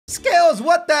Skills,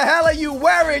 what the hell are you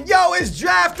wearing? Yo, it's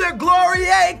Draft to Glory,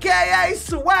 aka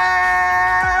Swag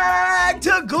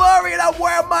to Glory, and I'm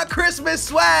wearing my Christmas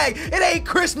swag. It ain't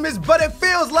Christmas, but it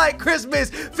feels like Christmas.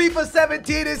 FIFA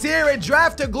 17 is here, and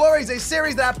Draft to Glory is a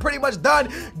series that I've pretty much done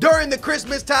during the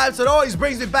Christmas time, so it always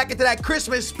brings me back into that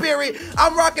Christmas spirit.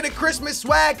 I'm rocking the Christmas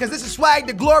swag, because this is Swag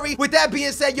to Glory. With that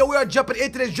being said, yo, we are jumping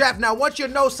into this draft. Now, I want you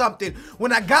to know something.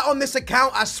 When I got on this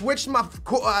account, I switched my,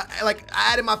 I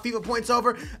added my FIFA points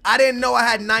over. I didn't know I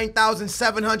had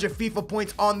 9,700 FIFA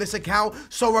points on this account.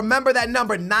 So remember that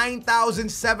number,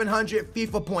 9,700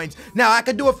 FIFA points. Now, I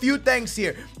can do a few things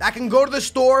here. I can go to the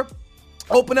store,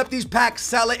 open up these packs,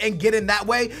 sell it, and get in that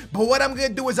way. But what I'm gonna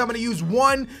do is I'm gonna use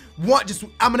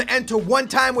I'm gonna enter one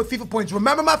time with FIFA points.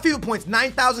 Remember my FIFA points,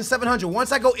 9,700.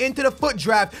 Once I go into the foot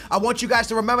draft, I want you guys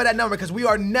to remember that number, because we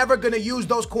are never gonna use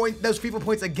those FIFA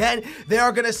points again. They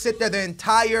are gonna sit there the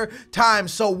entire time.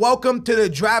 So welcome to the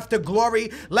Draft to Glory.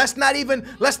 Let's not even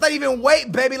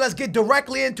wait, baby. Let's get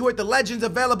directly into it. The legends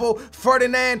available: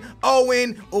 Ferdinand,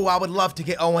 Owen. Oh, I would love to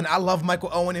get Owen. I love Michael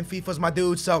Owen in FIFA's my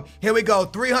dude. So here we go.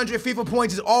 300 FIFA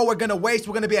points is all we're gonna waste.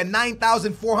 We're gonna be at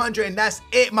 9,400, and that's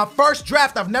it. My first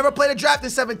draft. I've never played a draft in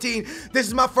 17. This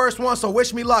is my first one, so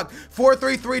wish me luck.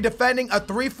 4-3-3 defending, a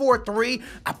 3-4-3.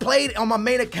 I played on my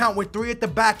main account with 3 at the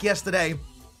back yesterday,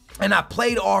 and I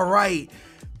played all right,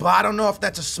 but I don't know if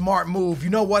that's a smart move. You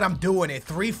know what? I'm doing it.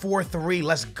 3-4-3.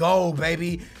 Let's go,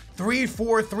 baby.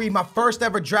 3-4-3, my first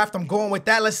ever draft. I'm going with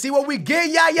that. Let's see what we get.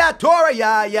 Yaya Toure.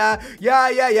 Yeah.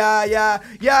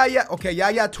 Okay,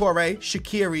 Yaya Toure,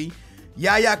 Shaqiri.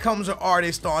 Yaya comes with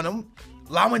artist on him.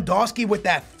 Lewandowski with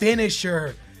that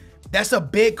finisher. That's a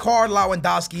big card,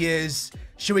 Lewandowski is.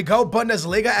 Should we go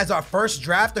Bundesliga as our first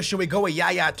draft, or should we go with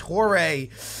Yaya Toure?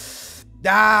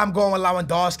 I'm going with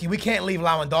Lewandowski. We can't leave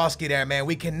Lewandowski there, man.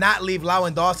 We cannot leave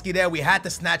Lewandowski there. We had to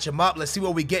snatch him up. Let's see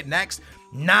what we get next.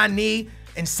 Nani,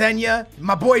 Insenia,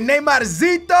 my boy Neymar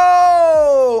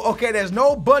Zito. Okay, there's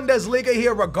no Bundesliga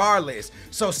here regardless.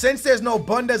 So since there's no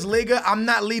Bundesliga, I'm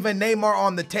not leaving Neymar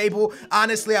on the table.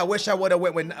 Honestly, I wish I would have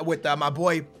went with my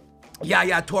boy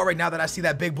Yaya Toure, now that I see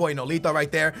that big boy Nolito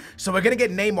right there. So we're gonna get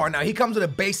Neymar now. He comes with a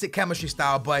basic chemistry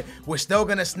style, but we're still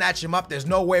gonna snatch him up. There's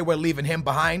no way we're leaving him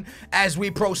behind. As we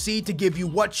proceed to give you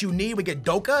what you need, we get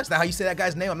Doka. Is that how you say that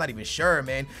guy's name? I'm not even sure,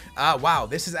 man. Wow,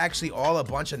 this is actually all a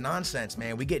bunch of nonsense,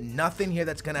 man. We get nothing here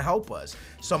that's gonna help us.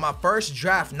 So my first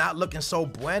draft not looking so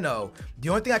bueno. The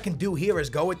only thing I can do here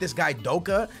is go with this guy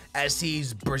Doka, as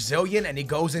he's Brazilian and he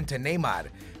goes into Neymar.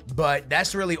 But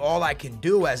that's really all I can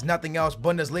do, as nothing else.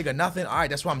 Bundesliga, nothing. All right,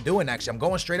 that's what I'm doing, actually. I'm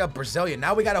going straight up Brazilian.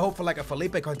 Now we got to hope for like a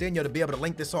Felipe Coutinho to be able to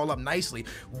link this all up nicely.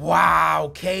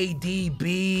 Wow,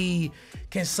 KDB.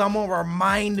 Can someone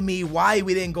remind me why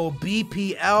we didn't go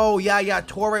BPL? Yaya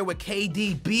Toure with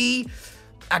KDB.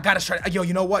 I got to try. Yo,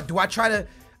 you know what?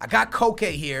 I got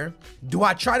Koke here. Do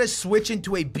I try to switch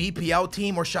into a BPL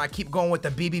team, or should I keep going with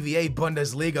the BBVA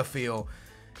Bundesliga feel?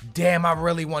 Damn, I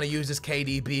really want to use this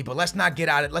KDB, but let's not get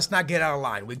out of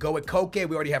line. We go with Koke.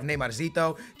 We already have Neymar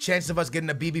Zito. Chances of us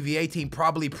getting a BBVA team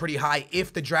probably pretty high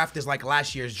if the draft is like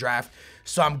last year's draft.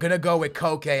 So I'm gonna go with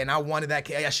Koke, and I wanted that.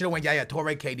 I should have went Yaya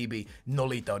Toure, KDB,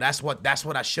 Nolito. That's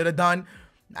what I should have done.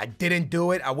 I didn't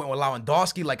do it. I went with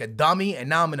Lewandowski like a dummy, and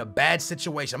now I'm in a bad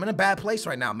situation. I'm in a bad place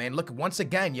right now, man. Look, once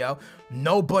again, yo,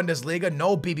 no Bundesliga,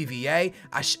 no BBVA.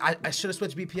 I should have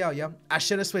switched BPL, yo. I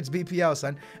should have switched BPL,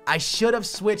 son. I should have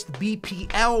switched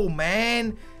BPL,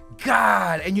 man.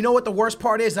 God, and you know what the worst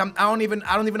part is? I don't even know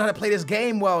how to play this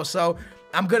game well, so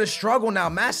I'm gonna struggle now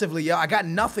massively, yo. I got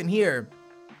nothing here.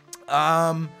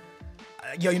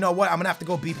 Yo, you know what? I'm gonna have to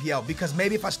go BPL, because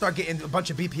maybe if I start getting a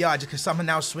bunch of BPL, I just can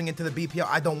somehow swing into the BPL.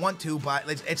 I don't want to, but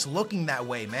it's looking that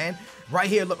way, man. Right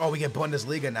here, look. Oh, we get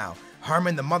Bundesliga now.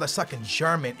 Herman, the mother-sucking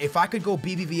German. If I could go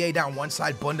BBVA down one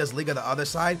side, Bundesliga the other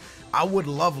side, I would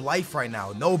love life right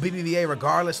now. No BBVA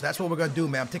regardless. So that's what we're gonna do,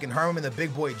 man. I'm taking Herman, the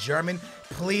big boy German.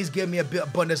 Please give me a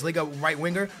Bundesliga right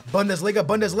winger.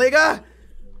 Bundesliga.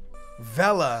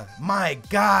 Vela, my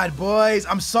God, boys.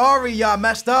 I'm sorry, y'all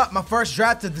messed up. My first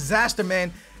draft, a disaster,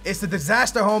 man. It's a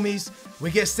disaster, homies. We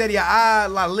get Serie A,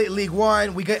 League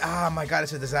One. We get, oh my God,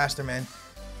 it's a disaster, man.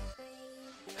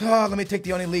 Oh, let me take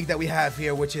the only league that we have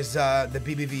here, which is the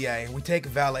BBVA. We take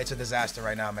Vela. It's a disaster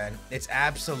right now, man. It's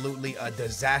absolutely a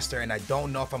disaster, and I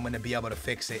don't know if I'm going to be able to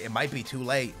fix it. It might be too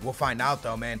late. We'll find out,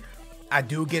 though, man. I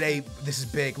do get this is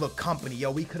big. Look, company,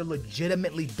 yo, we could have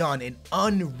legitimately done an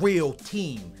unreal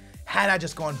team had I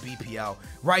just gone BPL.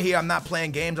 Right here, I'm not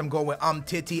playing games. I'm going with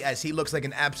Titi, as he looks like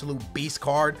an absolute beast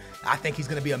card. I think he's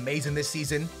going to be amazing this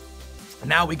season.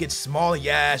 Now we get small.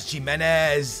 Yes,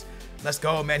 Jimenez. Let's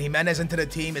go, man. Jimenez into the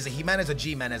team. Is it Jimenez or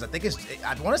Jimenez? I think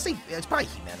I want to say it's probably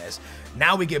Jimenez.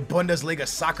 Now we get Bundesliga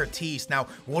Socrates. Now,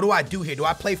 what do I do here? Do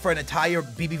I play for an entire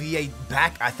BBVA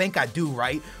back? I think I do,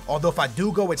 right? Although if I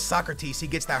do go with Socrates, he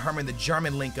gets that Herman the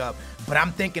German link up. But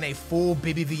I'm thinking a full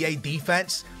BBVA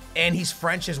defense. And he's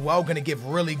French as well, gonna give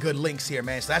really good links here,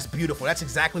 man. So that's beautiful. That's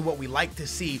exactly what we like to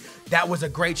see. That was a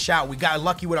great shout. We got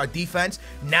lucky with our defense.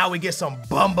 Now we get some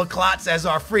Bumba Clots as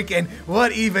our freaking,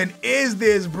 what even is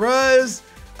this, bruz?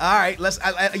 All right,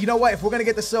 you know what? If we're gonna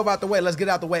get the silver out the way, let's get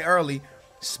it out the way early.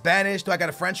 Spanish, do I got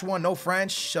a French one? No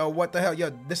French. So what the hell? Yo,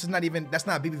 this is not even, that's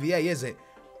not BBVA, is it?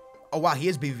 Oh, wow, he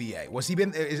is BBVA. Was he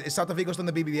been, is Celta Vigo still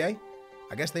in the BBVA?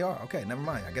 I guess they are. Okay, never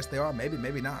mind. I guess they are. Maybe,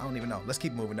 maybe not. I don't even know. Let's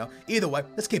keep moving though. Either way,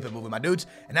 let's keep it moving, my dudes.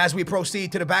 And as we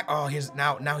proceed to the back, oh, here's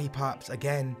now he pops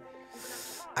again.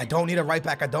 I don't need a right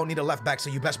back. I don't need a left back. So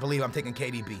you best believe I'm taking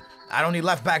KDB. I don't need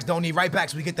left backs. Don't need right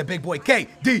backs. We get the big boy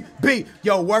KDB.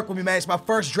 Yo, work with me, man. It's my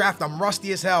first draft. I'm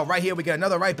rusty as hell. Right here, we get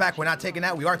another right back. We're not taking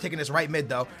that. We are taking this right mid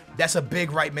though. That's a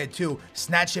big right mid too.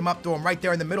 Snatch him up, throw him right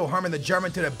there in the middle. Herman the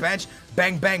German to the bench.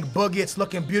 Bang, bang, boogie. It's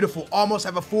looking beautiful. Almost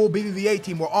have a full BBVA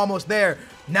team. We're almost there.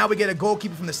 Now we get a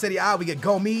goalkeeper from the City A. We get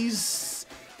Gomez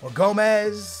or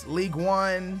Gomez, League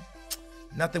One.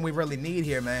 Nothing we really need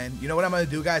here, man. You know what I'm going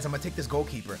to do, guys? I'm going to take this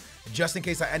goalkeeper. Just in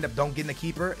case I end up don't getting a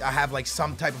keeper, I have like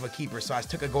some type of a keeper. So I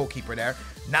took a goalkeeper there.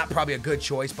 Not probably a good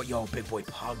choice, but yo, big boy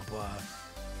Pogba.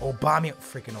 Obama,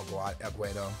 freaking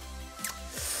Aguero.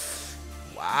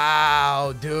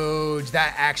 Wow, dudes.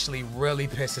 That actually really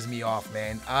pisses me off,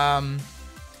 man. I'm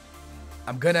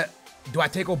going to, do I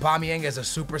take Aubameyang as a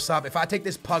super sub? If I take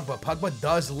this Pogba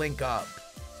does link up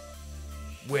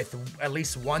with at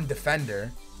least one defender.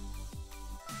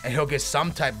 And he'll get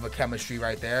some type of a chemistry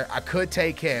right there. I could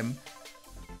take him.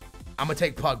 I'm going to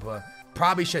take Pogba.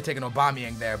 Probably should have taken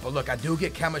Aubameyang there. But look, I do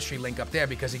get chemistry link up there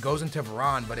because he goes into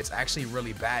Varane, but it's actually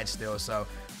really bad still. So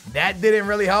that didn't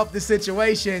really help the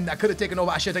situation. I could have taken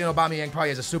I should have taken Aubameyang probably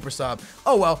as a super sub.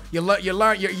 Oh, well, you're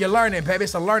learning, baby.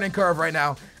 It's a learning curve right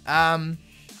now.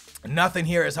 Nothing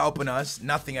here is helping us.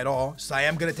 Nothing at all. So I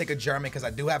am going to take a German because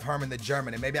I do have Herman the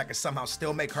German. And maybe I can somehow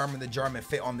still make Herman the German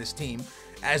fit on this team.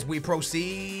 As we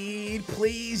proceed,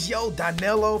 please, yo,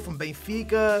 Danilo from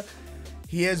Benfica.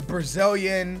 He is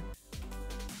Brazilian.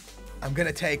 I'm going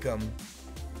to take him.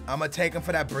 I'm going to take him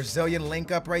for that Brazilian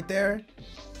link up right there.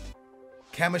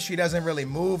 Chemistry doesn't really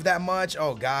move that much.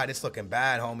 Oh, God, it's looking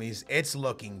bad, homies. It's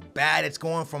looking bad. It's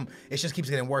going from, it just keeps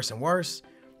getting worse and worse.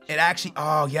 It actually,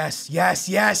 oh, yes. Yeah,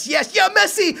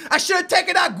 Messi. I should have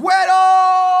taken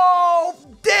Aguero.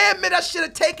 Damn it, I should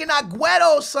have taken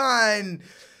Aguero, son.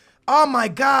 Oh my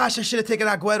gosh, I should have taken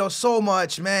Aguero so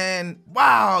much, man.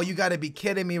 Wow, you gotta be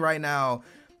kidding me right now.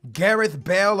 Gareth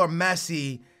Bale or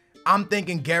Messi? I'm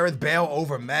thinking Gareth Bale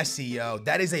over Messi, yo.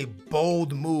 That is a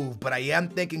bold move, but I am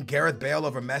thinking Gareth Bale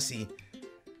over Messi.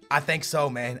 I think so,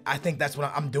 man. I think that's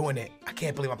what I'm doing it. I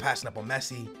can't believe I'm passing up on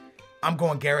Messi. I'm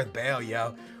going Gareth Bale,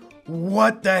 yo.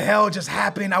 What the hell just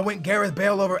happened? I went Gareth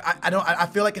Bale over. I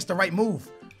feel like it's the right move.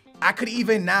 I could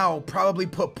even now probably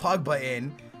put Pogba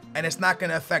in. And it's not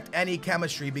going to affect any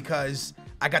chemistry because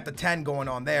I got the 10 going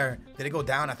on there. Did it go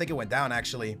down? I think it went down,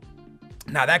 actually.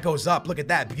 Now that goes up. Look at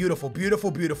that. Beautiful,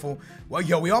 beautiful, beautiful. Well,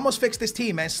 yo, we almost fixed this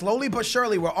team, man. Slowly but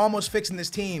surely, we're almost fixing this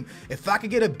team. If I could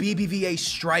get a BBVA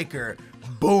striker,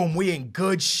 boom, we in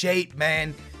good shape,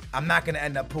 man. I'm not going to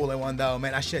end up pulling one, though,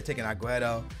 man. I should have taken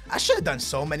Aguero. I should have done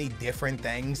so many different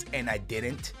things, and I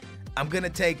didn't. I'm going to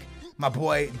take my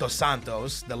boy Dos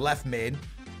Santos, the left mid.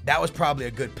 That was probably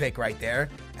a good pick right there.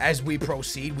 As we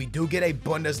proceed, we do get a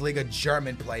Bundesliga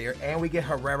German player, and we get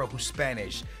Herrera, who's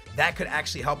Spanish. That could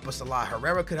actually help us a lot.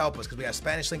 Herrera could help us because we got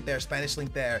Spanish link there, Spanish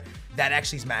link there. That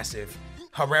actually is massive.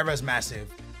 Herrera's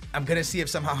massive. I'm going to see if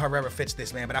somehow Herrera fits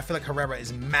this, man, but I feel like Herrera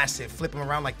is massive. Flip him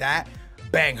around like that.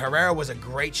 Bang. Herrera was a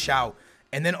great shout.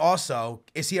 And then also,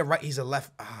 is he a right? He's a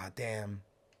left. Ah, damn.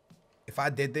 If I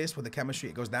did this with the chemistry,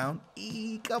 it goes down.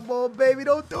 Come on, baby.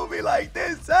 Don't do me like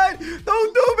this, son.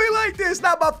 Don't do me like this.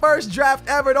 Not my first draft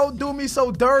ever. Don't do me so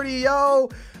dirty, yo.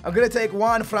 I'm going to take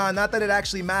Juan Fran. Not that it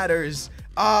actually matters.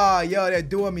 Ah, yo, they're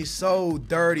doing me so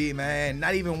dirty, man.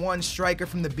 Not even one striker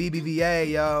from the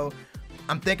BBVA, yo.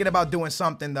 I'm thinking about doing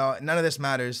something, though. None of this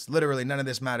matters. Literally, none of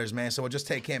this matters, man. So we'll just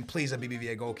take him. Please, a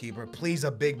BBVA goalkeeper. Please,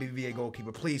 a big BBVA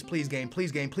goalkeeper. Please, please, game.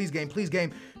 Please, game. Please, game. Please,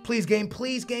 game. Please, game.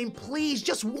 Please, game. Please.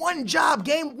 Just one job,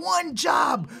 game. One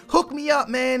job. Hook me up,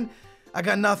 man. I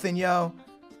got nothing, yo.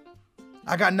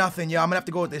 I got nothing, yo. I'm gonna have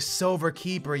to go with this silver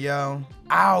keeper, yo.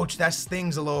 Ouch. That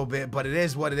stings a little bit, but it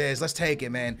is what it is. Let's take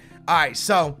it, man. All right,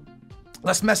 so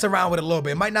let's mess around with it a little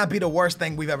bit. It might not be the worst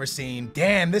thing we've ever seen.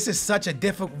 Damn, this is such a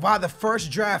difficult... Wow, the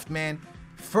first draft, man.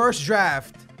 First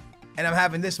draft. and I'm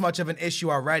having this much of an issue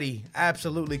already.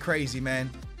 Absolutely crazy, man.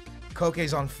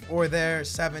 Koke's on 4 there,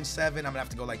 7-7. I'm gonna have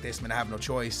to go like this, man. I have no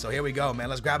choice. So here we go, man.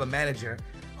 Let's grab a manager.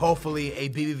 Hopefully a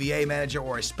BBVA manager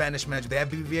or a Spanish manager. They have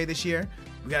BBVA this year.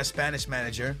 We got a Spanish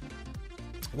manager.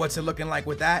 What's it looking like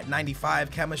with that? 95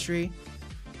 chemistry.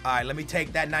 All right, let me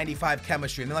take that 95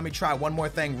 chemistry, and then let me try one more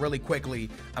thing really quickly.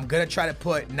 I'm gonna try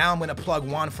to I'm gonna plug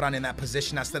Juanfran in that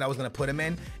position I said I was gonna put him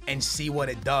in and see what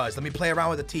it does. Let me play around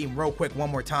with the team real quick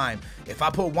one more time. If I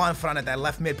put Juanfran at that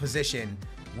left mid position,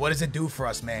 what does it do for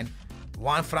us, man?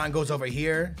 Juanfran goes over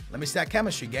here. Let me see that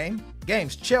chemistry,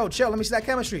 Games, chill. Let me see that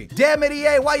chemistry. Damn it,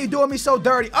 EA, why you doing me so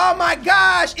dirty? Oh my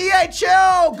gosh, EA,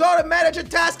 chill. Go to manager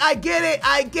task. I get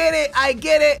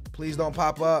it. Please don't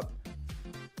pop up.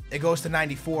 It goes to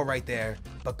 94 right there.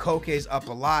 But Koke's up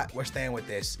a lot. We're staying with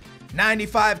this.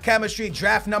 95 chemistry,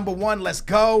 draft number 1. Let's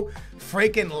go.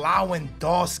 Freaking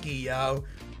Lewandowski, yo.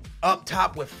 Up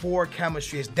top with 4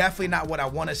 chemistry. It's definitely not what I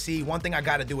want to see. One thing I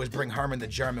got to do is bring Herman the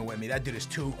German with me. That dude is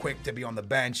too quick to be on the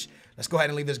bench. Let's go ahead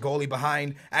and leave this goalie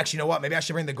behind. Actually, you know what? Maybe I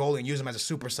should bring the goalie and use him as a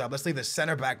super sub. Let's leave the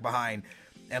center back behind.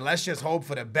 And let's just hope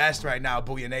for the best right now,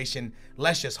 Booyah Nation.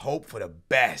 Let's just hope for the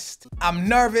best. I'm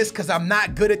nervous because I'm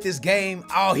not good at this game.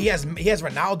 Oh, he has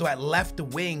Ronaldo at left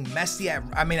wing, Messi he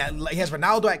has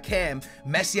Ronaldo at cam,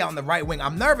 Messi out on the right wing.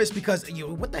 I'm nervous because,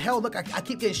 what the hell? Look, I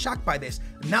keep getting shocked by this.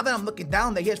 Now that I'm looking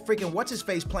down there, he has freaking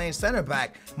what's-his-face playing center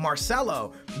back,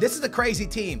 Marcelo. This is a crazy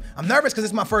team. I'm nervous because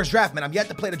it's my first draft, man. I'm yet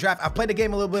to play the draft. I played the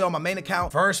game a little bit on my main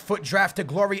account. First foot draft to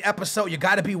glory episode. You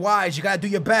got to be wise. You got to do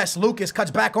your best. Lucas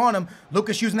cuts back on him.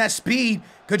 Lucas using that speed.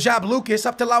 Good job, Lucas.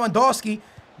 Up to Lewandowski.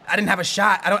 I didn't have a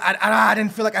shot. I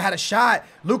didn't feel like I had a shot.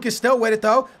 Lucas still with it,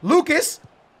 though. Lucas,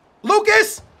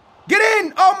 get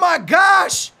in. Oh, my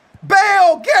gosh.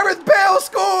 Gareth Bale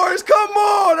scores. Come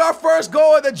on. Our first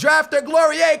goal of the draft to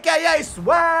glory, a.k.a.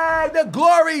 Swag the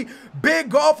Glory. Big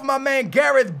goal for my man,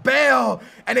 Gareth Bale.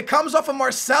 And it comes off of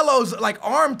Marcelo's,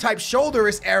 arm type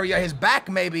shoulderist area, his back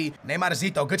maybe. Neymar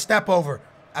Zito, good step over.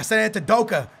 I said it to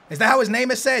Doka. Is that how his name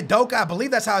is said? Doka, I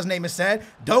believe that's how his name is said.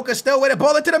 Doka still with it.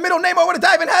 Ball into the middle. Neymar with a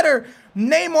diving header.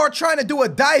 Neymar trying to do a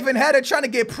diving header, trying to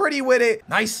get pretty with it.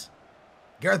 Nice.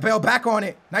 Gareth Bale back on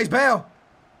it. Nice Bale.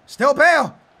 Still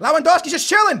Bale. Lewandowski just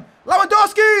chilling.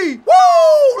 Lewandowski.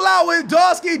 Woo!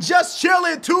 Lewandowski just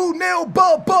chilling. 2-0.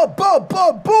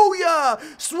 Booyah.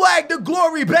 Swag the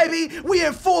Glory, baby. We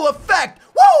in full effect.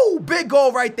 Woo! Big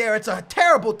goal right there. It's a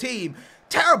terrible team.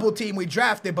 Terrible team we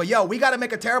drafted, but yo, we gotta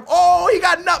make a terrible. Oh, he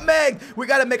got nutmegged. We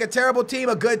gotta make a terrible team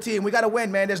a good team. We gotta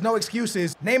win, man. There's no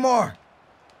excuses. Neymar.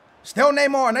 Still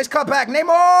Neymar. Nice cutback.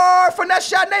 Neymar. Finesse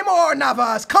shot. Neymar.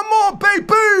 Navas. Come on,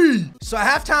 baby. So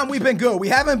at halftime, we've been good. We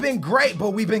haven't been great,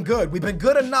 but we've been good. We've been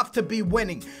good enough to be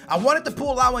winning. I wanted to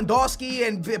pull Lewandowski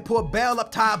and put Bale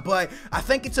up top, but I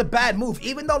think it's a bad move.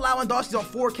 Even though Lewandowski's on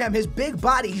 4 cam, his big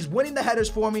body, he's winning the headers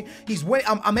for me. He's winning.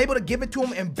 I'm able to give it to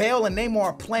him, and Bale and Neymar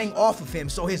are playing off of him.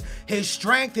 So his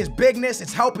strength, his bigness,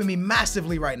 it's helping me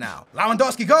massively right now.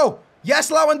 Lewandowski, go.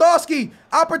 Yes, Lewandowski.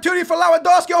 Opportunity for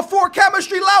Lewandowski on 4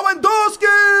 chemistry.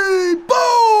 Lewandowski.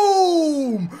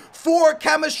 Boom. 4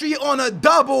 chemistry on a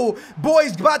double.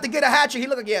 Boy's about to get a hat trick. He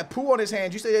looked like he had poo on his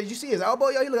hand. Did you see his elbow?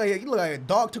 Yo, he looked like a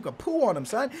dog took a poo on him,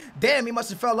 son. Damn, he must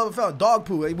have felt dog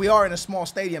poo. We are in a small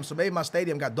stadium, so maybe my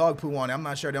stadium got dog poo on it. I'm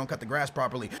not sure. They don't cut the grass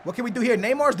properly. What can we do here?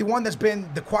 Neymar's the one that's been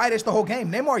the quietest the whole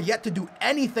game. Neymar yet to do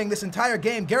anything this entire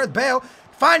game. Gareth Bale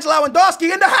finds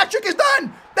Lewandowski, and the hat trick is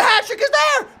done. The hat trick is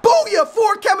there. Booyah,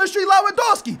 4 chemistry,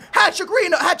 Lewandowski.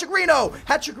 Hat-trick-rino.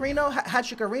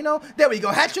 There we go,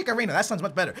 hat-trick-rino. That sounds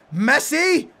much better.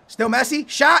 Messi, still Messi.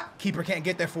 Shot. Keeper can't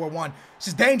get there 4-1. This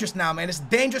is dangerous now, man. This is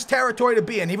dangerous territory to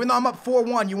be in. Even though I'm up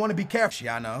 4-1, you want to be careful.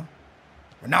 Chiano.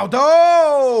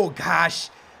 Ronaldo. Gosh.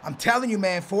 I'm telling you,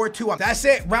 man, 4-2. That's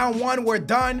it. Round 1, we're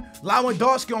done.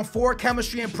 Lewandowski on 4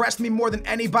 chemistry impressed me more than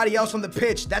anybody else on the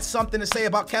pitch. That's something to say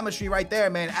about chemistry right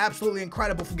there, man. Absolutely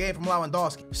incredible game from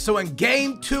Lewandowski. So in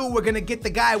game 2, we're going to get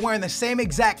the guy wearing the same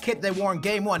exact kit they wore in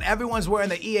game 1. Everyone's wearing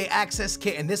the EA Access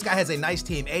kit, and this guy has a nice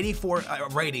team, 84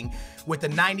 rating with the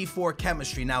 94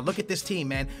 chemistry. Now, look at this team,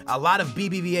 man. A lot of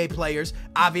BBVA players.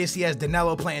 Obviously, as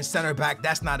Danilo playing center back,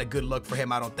 that's not a good look for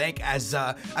him, I don't think. I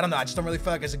don't know. I just don't really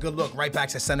feel like it's a good look. Right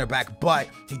back's a center back, but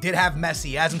he did have Messi.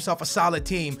 He has himself a solid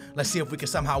team. Let's see if we can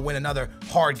somehow win another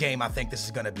hard game. I think this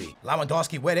is going to be.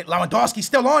 Lewandowski with it. Lewandowski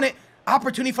still on it.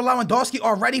 Opportunity for Lewandowski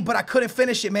already, but I couldn't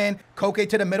finish it, man. Koke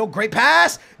to the middle. Great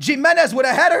pass. Jimenez with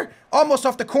a header. Almost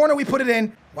off the corner. We put it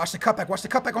in. Watch the cutback. Watch the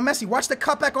cutback on Messi. Watch the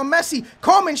cutback on Messi.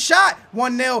 Coleman shot.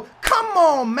 1-0. Come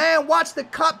on, man. Watch the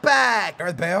cutback.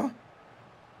 Gareth Bale.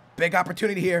 Big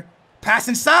opportunity here. Pass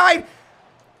inside.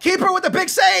 Keeper with the big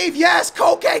save. Yes,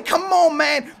 Koke, come on,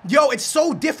 man. Yo, it's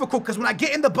so difficult because when I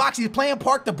get in the box, he's playing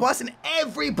park the bus and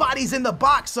everybody's in the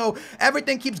box. So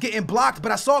everything keeps getting blocked.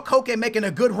 But I saw Koke making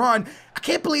a good run. I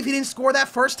can't believe he didn't score that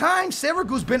first time.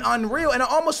 Sirigu's been unreal. And I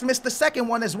almost missed the second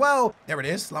one as well. There it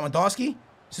is. Lewandowski.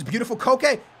 This is beautiful.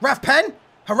 Koke. Ref pen.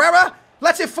 Herrera.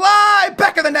 Lets it fly.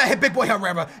 Back of the net. Hit big boy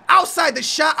Herrera. Outside the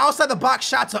shot. Outside the box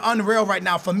shots are unreal right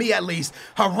now. For me, at least.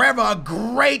 Herrera, a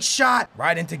great shot.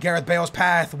 Right into Gareth Bale's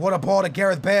path. What a ball to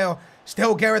Gareth Bale.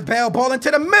 Still Gareth Bale. Ball into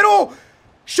the middle.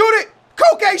 Shoot it.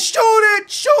 Koke, shoot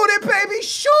it. Shoot it, baby.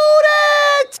 Shoot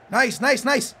it. Nice, nice,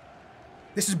 nice.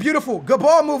 This is beautiful. Good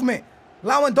ball movement.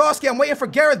 Lewandowski. I'm waiting for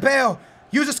Gareth Bale.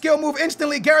 Use a skill move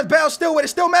instantly. Gareth Bale still with it.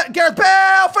 Still met. Gareth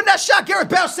Bale. Finesse shot. Gareth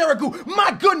Bale. Sirigu.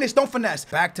 My goodness. Don't finesse.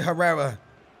 Back to Herrera.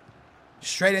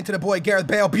 Straight into the boy Gareth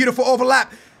Bale. Beautiful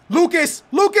overlap. Lucas.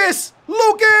 Lucas.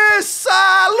 Lucas.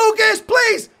 Lucas,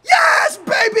 please. Yes,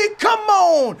 baby. Come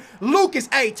on. Lucas.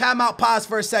 Hey, timeout. Pause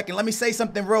for a second. Let me say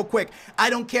something real quick. I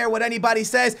don't care what anybody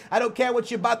says. I don't care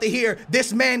what you're about to hear.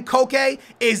 This man, Koke,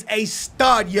 is a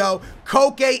stud, yo.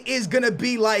 Koke is going to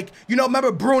be like, you know,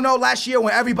 remember Bruno last year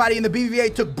when everybody in the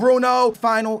BBVA took Bruno?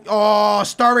 Final. Oh,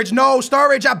 Sturridge. No,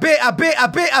 Sturridge. I bit.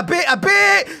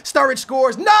 Sturridge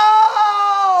scores.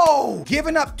 No!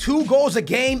 Giving up 2 goals a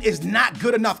game is not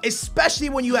good enough, especially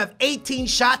when you have 18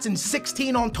 shots and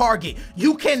 16 on target.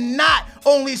 You cannot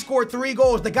only score 3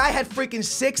 goals. The guy had freaking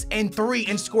 6 and 3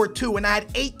 and scored 2, and I had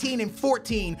 18 and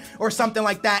 14 or something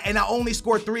like that, and I only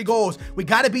scored 3 goals. We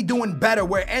got to be doing better.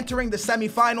 We're entering the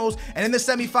semifinals, and in the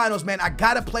semifinals, man, I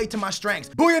got to play to my strengths.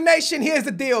 Booyah Nation, here's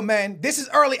the deal, man. This is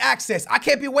early access. I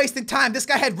can't be wasting time. This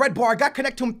guy had red bar. I got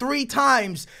connected to him 3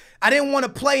 times. I didn't want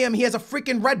to play him. He has a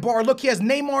freaking red bar. Look, he has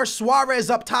Neymar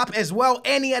Suarez up top as well,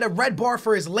 and he had a red bar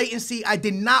for his latency. I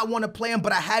did not want to play him,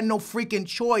 but I had no freaking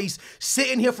choice.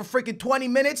 Sitting here for freaking 20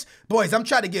 minutes. Boys, I'm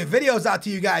trying to get videos out to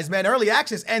you guys, man. Early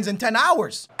access ends in 10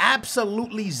 hours.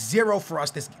 Absolutely 0 for us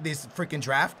this freaking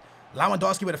draft.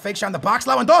 Lewandowski with a fake shot in the box.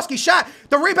 Lewandowski shot.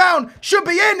 The rebound should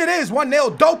be in. It is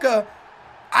 1-0. Doka.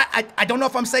 I don't know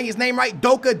if I'm saying his name right.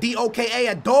 Doka,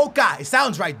 D-O-K-A, Doka. It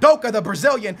sounds right. Doka, the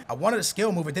Brazilian. I wanted a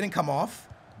skill move. It didn't come off.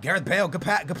 Gareth Bale, good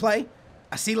play.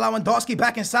 I see Lewandowski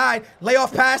back inside.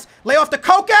 Layoff pass. Lay off to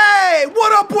Koke.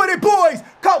 What up with it, boys?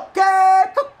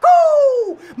 Koke.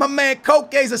 Cuckoo. My man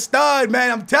Koke's a stud, man.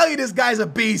 I'm telling you, this guy's a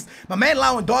beast. My man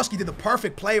Lewandowski did the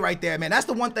perfect play right there, man. That's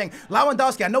the one thing.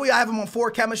 Lewandowski, I know I have him on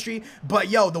 4 chemistry, but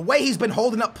yo, the way he's been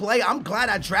holding up play, I'm glad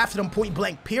I drafted him point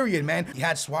blank, period, man. He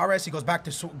had Suarez. He goes back to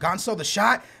Gonzo. The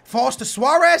shot falls to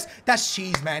Suarez. That's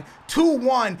cheese, man.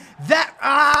 2-1.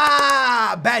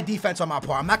 Bad defense on my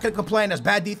part. I'm not going to complain. That's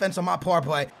bad defense on my part,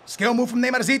 but skill move from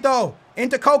Neymarzito.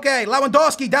 Into Koke.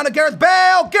 Lewandowski down to Gareth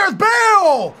Bale. Gareth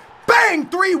Bale! Bang!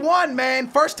 3-1, man.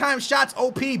 First time shots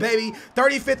OP, baby.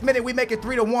 35th minute, we make it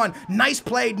 3-1. Nice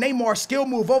play. Neymar, skill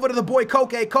move over to the boy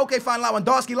Koke. Koke find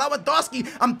Lewandowski. Lewandowski,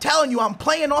 I'm telling you, I'm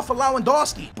playing off of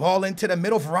Lewandowski. Ball into the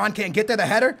middle. Varane can't get there. The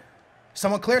header.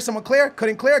 Someone clear, someone clear.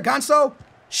 Couldn't clear. Gonzo.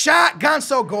 Shot.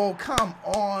 Gonzo goal. Come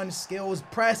on, skills.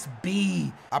 Press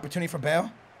B. Opportunity for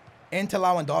Bale. Into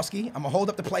Lewandowski. I'm going to hold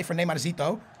up the play for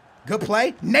Neymarzito. Good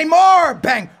play. Neymar.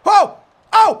 Bang. Oh!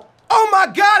 Oh! Oh my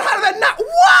God, how did that not?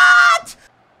 What?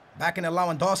 Back into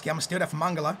Lewandowski. I'm going to steal that from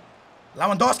Mangala.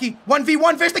 Lewandowski,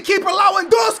 1v1 versus the keeper.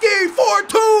 Lewandowski,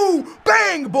 4-2.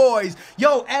 Bang, boys.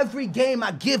 Yo, every game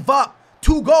I give up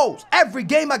 2 goals. Every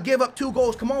game I give up 2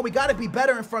 goals. Come on, we got to be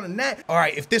better in front of net. All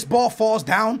right, if this ball falls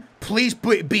down, please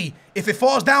put it B. If it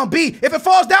falls down, B. If it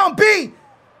falls down, B.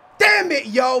 Damn it,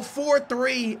 yo.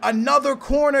 4-3. Another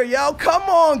corner, yo. Come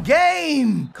on,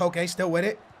 game. Koke still with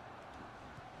it.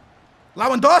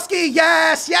 Lewandowski,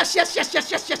 yes.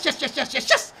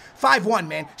 5-1,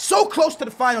 man. So close to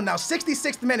the final now.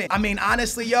 66th minute. I mean,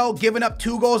 honestly, yo, giving up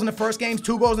 2 goals in the first game,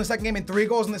 2 goals in the second game, and 3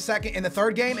 goals in the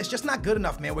third game, it's just not good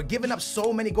enough, man. We're giving up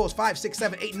so many goals. 5, 6,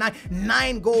 7, 8, 9.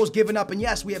 9 goals given up. And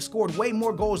yes, we have scored way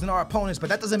more goals than our opponents, but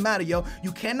that doesn't matter, yo.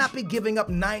 You cannot be giving up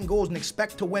 9 goals and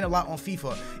expect to win a lot on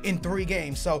FIFA in 3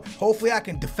 games. So hopefully I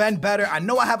can defend better. I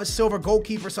know I have a silver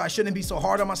goalkeeper, so I shouldn't be so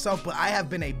hard on myself, but I have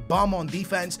been a bum on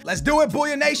defense. Let's do it,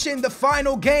 Booyah Nation. The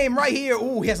final game right here.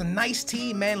 Ooh, he has a nice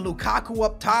team, man. Lukaku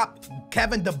up top,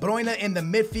 Kevin De Bruyne in the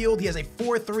midfield. He has a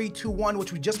 4-3-2-1,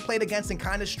 which we just played against and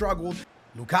kind of struggled.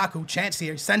 Lukaku, chance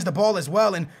here, sends the ball as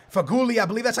well, and Faguli, I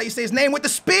believe that's how you say his name, with the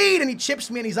speed, and he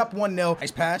chips me, and he's up 1-0.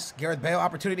 Nice pass. Gareth Bale,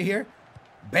 opportunity here.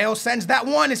 Bale sends that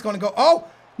one. It's going to go, oh,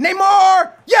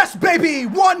 Neymar! Yes, baby!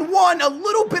 1-1. A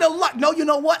little bit of luck. No, you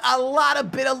know what? A lot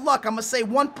of bit of luck. I'm going to say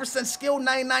 1% skill,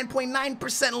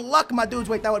 99.9% luck. My dudes,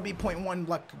 wait, that would be 0.1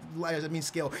 luck. I mean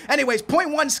skill. Anyways,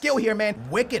 0.1 skill here, man.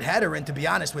 Wicked header, and to be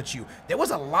honest with you, there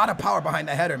was a lot of power behind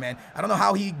that header, man. I don't know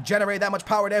how he generated that much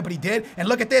power there, but he did. And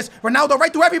look at this. Ronaldo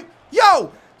right through every...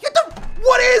 Yo!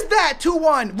 What is that?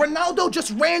 2-1. Ronaldo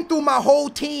just ran through my whole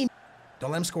team. Don't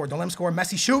let him score. Don't let him score.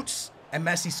 Messi shoots. And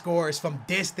Messi scores from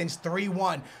distance,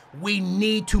 3-1. We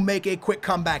need to make a quick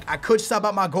comeback. I could sub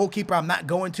out my goalkeeper. I'm not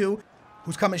going to.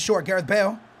 Who's coming short? Gareth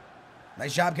Bale.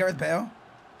 Nice job, Gareth Bale.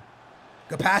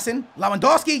 Good passing.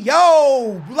 Lewandowski.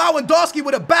 Yo! Lewandowski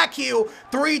with a back heel.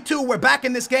 3-2. We're back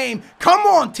in this game. Come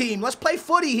on, team. Let's play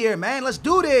footy here, man. Let's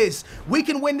do this. We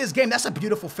can win this game. That's a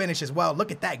beautiful finish as well.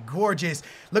 Look at that. Gorgeous.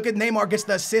 Look at Neymar gets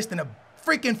the assist and a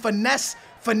freaking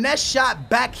finesse shot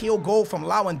back heel goal from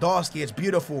Lewandowski. It's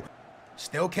beautiful.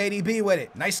 Still KDB with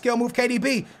it. Nice skill move,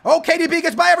 KDB. Oh, KDB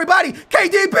gets by everybody.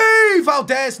 KDB!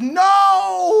 Valdez,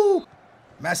 no!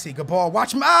 Messi, good ball.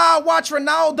 Watch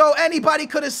Ronaldo. Anybody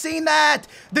could have seen that.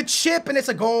 The chip, and it's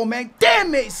a goal, man.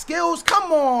 Damn it, skills.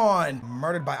 Come on.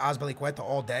 Murdered by Azpilicueta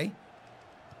all day.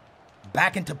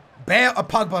 Back into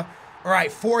Pogba. All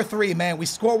right, 4-3, man. We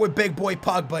score with big boy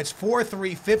Pogba. It's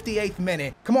 4-3, 58th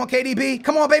minute. Come on, KDB.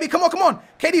 Come on, baby. Come on, come on.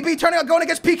 KDB turning up, going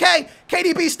against PK.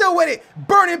 KDB still with it.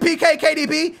 Burning PK,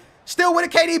 KDB. Still with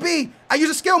it, KDB. I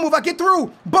use a skill move. I get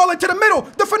through. Ball into the middle.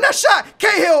 The finesse shot.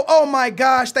 Cahill. Oh, my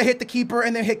gosh. They hit the keeper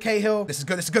and then hit Cahill. This is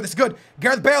good. This is good. This is good.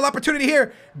 Gareth Bale opportunity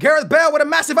here. Gareth Bale with a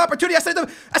massive opportunity. I set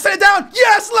it down.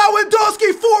 Yes,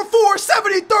 Lewandowski.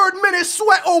 4-4. 73rd minute.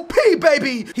 Sweat OP,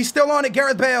 baby. He's still on it.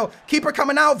 Gareth Bale. Keeper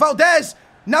coming out. Valdez.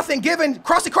 Nothing given.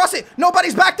 Cross it. Cross it.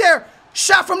 Nobody's back there.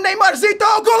 Shot from Neymar.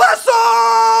 Zito.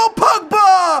 Golazo.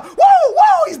 Pogba. Woo,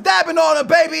 woo. He's dabbing on it,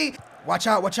 baby. Watch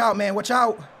out, man. Watch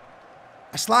out.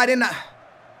 I slide in.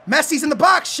 Messi's in the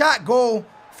box. Shot, goal.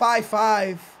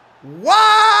 5-5.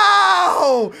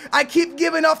 Wow! I keep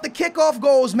giving off the kickoff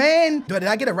goals, man. Did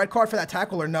I get a red card for that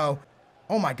tackle or no?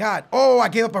 Oh, my God. Oh, I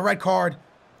gave up a red card.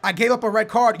 I gave up a red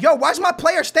card. Yo, why is my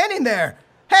player standing there?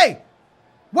 Hey,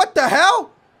 what the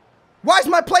hell? Why is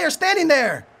my player standing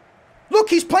there? Look,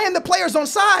 he's playing the players on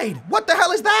side. What the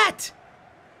hell is that?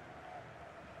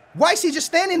 Why is he just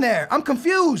standing there? I'm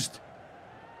confused.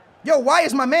 Yo, why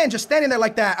is my man just standing there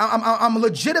like that? I'm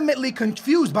legitimately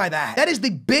confused by that. That is the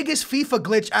biggest FIFA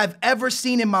glitch I've ever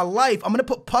seen in my life. I'm going to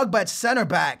put Pogba at center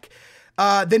back,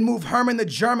 then move Herman the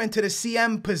German to the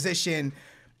CM position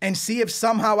and see if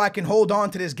somehow I can hold on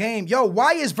to this game. Yo,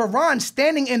 why is Varane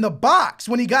standing in the box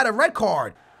when he got a red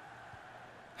card?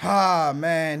 Ah,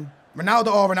 man.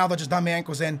 Ronaldo just done my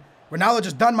ankles in.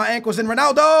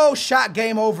 Ronaldo, shot,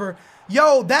 game over.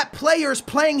 Yo, that player's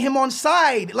playing him on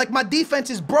side. Like, my defense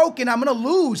is broken. I'm going to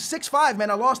lose. 6-5,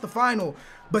 man. I lost the final.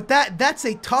 But that's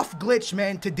a tough glitch,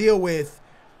 man, to deal with.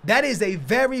 That is a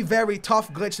very, very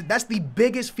tough glitch. That's the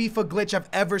biggest FIFA glitch I've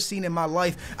ever seen in my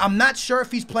life. I'm not sure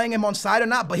if he's playing him on side or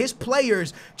not, but his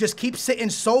players just keep sitting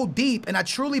so deep, and I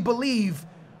truly believe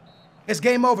it's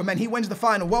game over, man. He wins the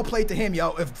final. Well played to him,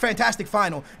 yo. A fantastic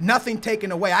final. Nothing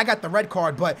taken away. I got the red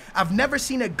card, but I've never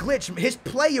seen a glitch.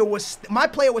 My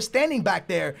player was standing back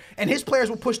there, and his players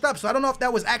were pushed up. So I don't know if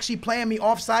that was actually playing me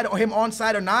offside or him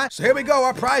onside or not. So here we go.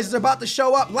 Our prizes are about to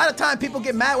show up. A lot of time people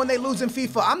get mad when they lose in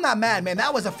FIFA. I'm not mad, man.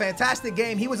 That was a fantastic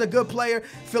game. He was a good player.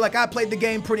 Feel like I played the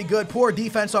game pretty good. Poor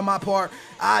defense on my part.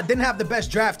 I didn't have the best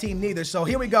draft team neither. So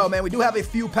here we go, man. We do have a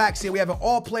few packs here. We have an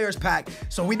all players pack.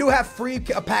 So we do have free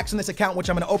packs in this account, which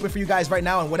I'm going to open for you guys right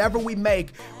now. And whatever we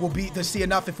make will be to see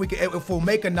enough if we'll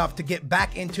make enough to get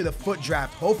back into the foot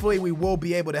draft. Hopefully we will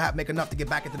be able to make enough to get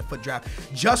back into the foot draft.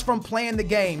 Just from playing the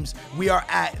games, we are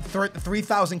at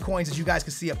 3,000 coins, as you guys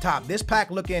can see up top. This pack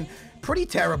looking pretty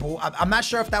terrible. I'm not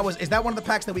sure if is that one of the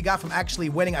packs that we got from actually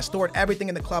winning? I stored everything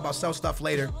in the club. I'll sell stuff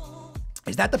later.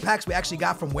 Is that the packs we actually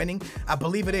got from winning? I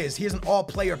believe it is. Here's an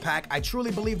all-player pack. I truly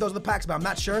believe those are the packs, but I'm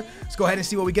not sure. Let's go ahead and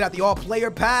see what we get out the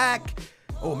all-player pack.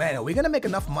 Oh, man, are we going to make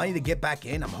enough money to get back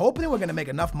in? I'm hoping we're going to make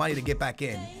enough money to get back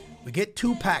in. We get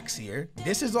 2 packs here.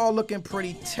 This is all looking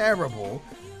pretty terrible.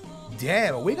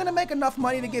 Damn, are we going to make enough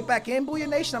money to get back in, Booyah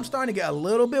Nation? I'm starting to get a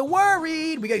little bit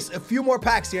worried. We got a few more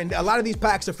packs here, and a lot of these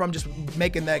packs are from just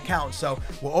making the account. So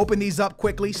we'll open these up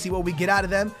quickly, see what we get out of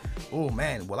them. Oh,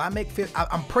 man, will I make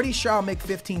I'm pretty sure I'll make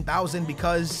 15,000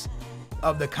 because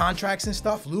of the contracts and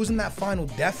stuff. Losing that final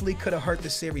definitely could have hurt the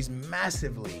series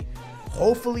massively.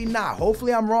 Hopefully not.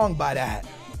 Hopefully I'm wrong by that.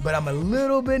 But I'm a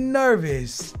little bit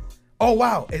nervous. Oh,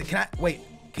 wow.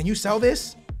 Can you sell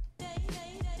this?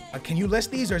 Can you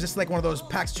list these, or is this like one of those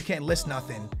packs that you can't list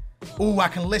nothing? Ooh, I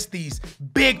can list these.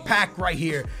 Big pack right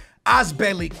here.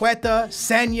 Azpilicueta,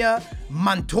 Senya,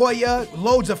 Montoya,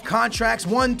 loads of contracts,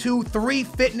 1, 2, 3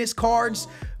 fitness cards,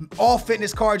 all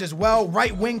fitness cards as well.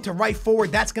 Right wing to right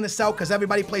forward, that's gonna sell because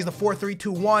everybody plays the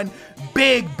 4-3-2-1.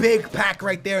 Big pack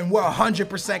right there, and we're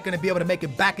 100% gonna be able to make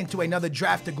it back into another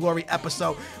Draft to Glory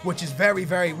episode, which is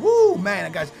very, woo,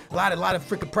 man, guys, a lot of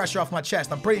freaking pressure off my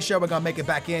chest. I'm pretty sure we're gonna make it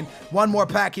back in. One more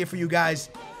pack here for you guys.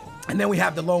 And then we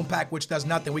have the loan pack, which does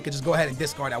nothing. We could just go ahead and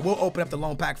discard that. We'll open up the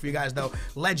loan pack for you guys, though.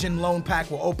 Legend loan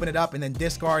pack. We'll open it up and then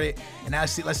discard it. And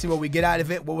let's see what we get out of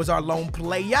it. What was our loan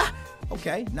player?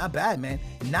 Okay, not bad, man.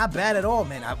 Not bad at all,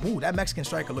 man. Ooh, that Mexican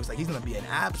striker looks like he's going to be an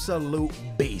absolute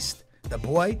beast. The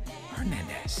boy,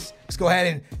 Hernandez. Let's go ahead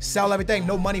and sell everything.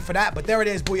 No money for that, but there it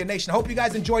is, Booyah Nation. I hope you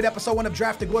guys enjoyed episode 1 of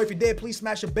Draft to Glory. If you did, please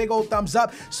smash a big old thumbs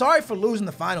up. Sorry for losing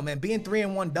the final, man. Being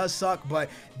 3-1 does suck, but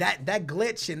that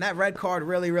glitch and that red card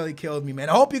really killed me, man.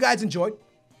 I hope you guys enjoyed.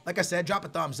 Like I said, drop a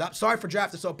thumbs up. Sorry for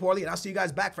drafting so poorly, and I'll see you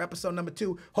guys back for episode number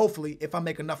 2, hopefully, if I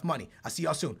make enough money. I'll see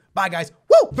y'all soon. Bye, guys.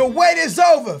 Woo! The wait is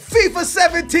over. FIFA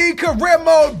 17 career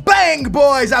mode. Bang,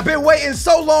 boys. I've been waiting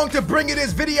so long to bring you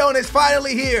this video, and it's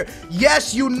finally here.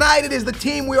 Yes, United is the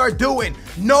team we are doing.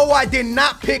 No, I did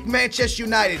not pick Manchester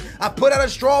United. I put out a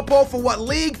straw poll for what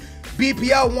league?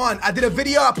 BPL won. I did a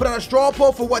video. I put out a straw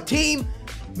poll for what team?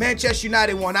 Manchester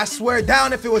United won. I swear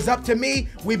down, if it was up to me,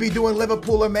 we'd be doing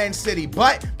Liverpool or Man City.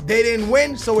 But they didn't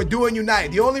win, so we're doing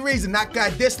United. The only reason, not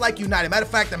that I dislike United. Matter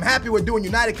of fact, I'm happy we're doing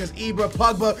United because Ibra,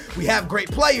 Pogba, we have great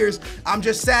players. I'm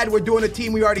just sad we're doing a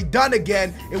team we already done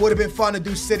again. It would have been fun to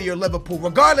do City or Liverpool.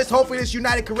 Regardless, hopefully this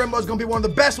United career mode is going to be one of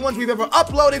the best ones we've ever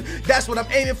uploaded. That's what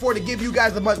I'm aiming for, to give you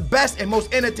guys the best and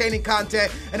most entertaining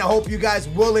content, and I hope you guys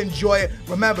will enjoy it.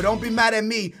 Remember, don't be mad at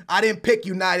me. I didn't pick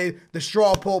United. The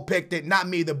straw poll picked it, not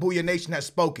me. The Booyah Nation has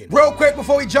spoken. Real quick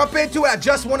before we jump into it, I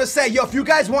just want to say, yo, if you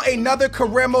guys want another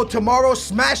career mode tomorrow,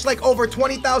 smash like over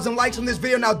 20,000 likes on this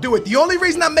video. Now do it. The only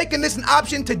reason I'm making this an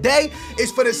option today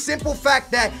is for the simple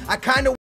fact that I kind of